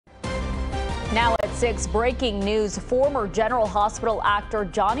Now at 6, breaking news. Former General Hospital actor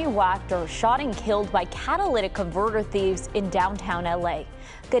Johnny Wactor shot and killed by catalytic converter thieves in downtown L.A.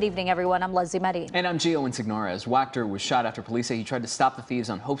 Good evening, everyone. I'm Leslie Meddy. And I'm Gio Insignorez. Wactor was shot after police say he tried to stop the thieves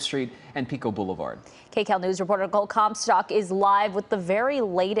on Hope Street and Pico Boulevard. KCAL News reporter Nicole Comstock is live with the very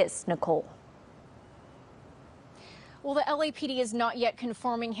latest. Nicole. Well, the LAPD is not yet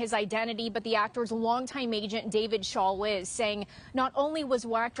confirming his identity, but the actor's longtime agent David Shaw is saying not only was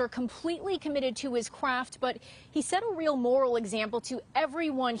Wactor completely committed to his craft, but he set a real moral example to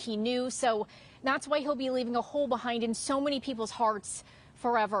everyone he knew. So that's why he'll be leaving a hole behind in so many people's hearts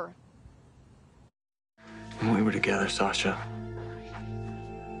forever. When we were together, Sasha,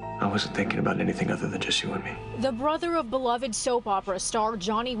 I wasn't thinking about anything other than just you and me. The brother of beloved soap opera star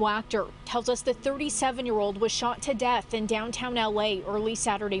Johnny Wactor tells us the 37-year-old was shot to death in downtown L.A. early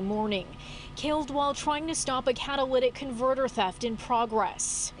Saturday morning, killed while trying to stop a catalytic converter theft in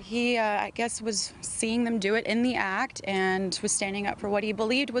progress. He, I guess, was seeing them do it in the act and was standing up for what he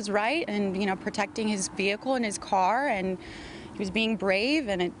believed was right and, protecting his vehicle and his car, and he was being brave,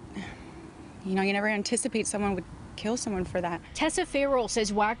 and you never anticipate someone would kill someone for that. Tessa Farrell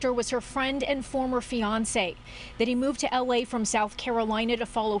says Wactor was her friend and former fiance, that he moved to L.A. from South Carolina to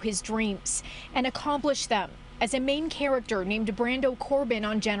follow his dreams and accomplish them as a main character named Brando Corbin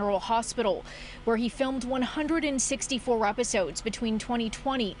on General Hospital, where he filmed 164 episodes between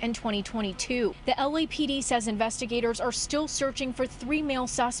 2020 and 2022. The LAPD says investigators are still searching for 3 male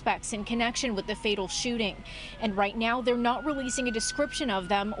suspects in connection with the fatal shooting, and right now they're not releasing a description of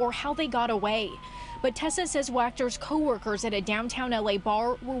them or how they got away. But Tessa says Wactor's co-workers at a downtown LA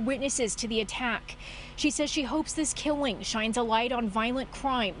bar were witnesses to the attack. She says she hopes this killing shines a light on violent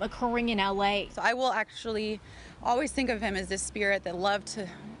crime occurring in LA. So I will actually always think of him as this spirit that loved to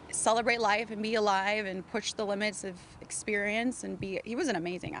celebrate life and be alive and push the limits of experience and he was an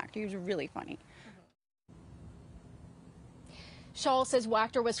amazing actor. He was really funny. Shaw says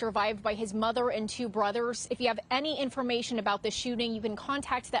Wactor was survived by his mother and 2 brothers. If you have any information about the shooting, you can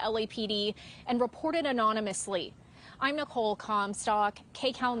contact the LAPD and report it anonymously. I'm Nicole Comstock,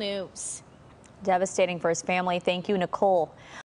 KCAL News. Devastating for his family. Thank you, Nicole.